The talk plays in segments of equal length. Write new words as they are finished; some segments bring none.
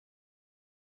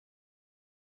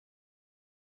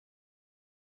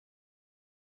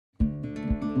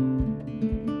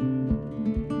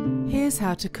Here's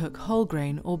how to cook whole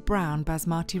grain or brown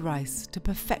basmati rice to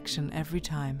perfection every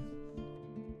time.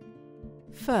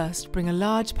 First, bring a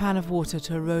large pan of water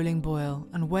to a rolling boil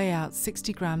and weigh out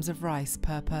 60 grams of rice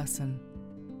per person.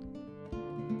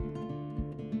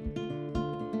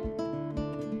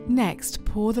 Next,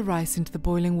 pour the rice into the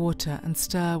boiling water and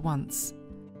stir once.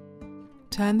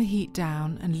 Turn the heat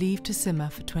down and leave to simmer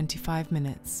for 25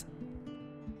 minutes.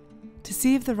 To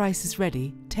see if the rice is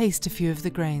ready, taste a few of the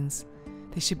grains.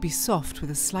 They should be soft with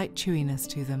a slight chewiness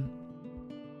to them.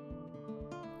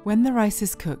 When the rice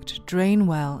is cooked, drain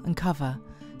well and cover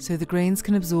so the grains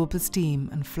can absorb the steam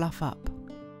and fluff up.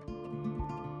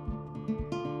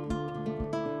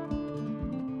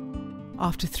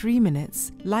 After 3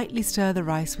 minutes, lightly stir the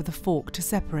rice with a fork to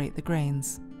separate the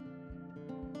grains.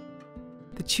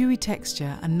 The chewy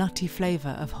texture and nutty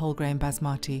flavour of whole grain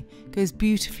basmati goes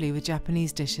beautifully with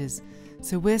Japanese dishes,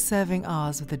 so we're serving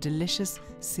ours with a delicious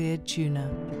seared tuna.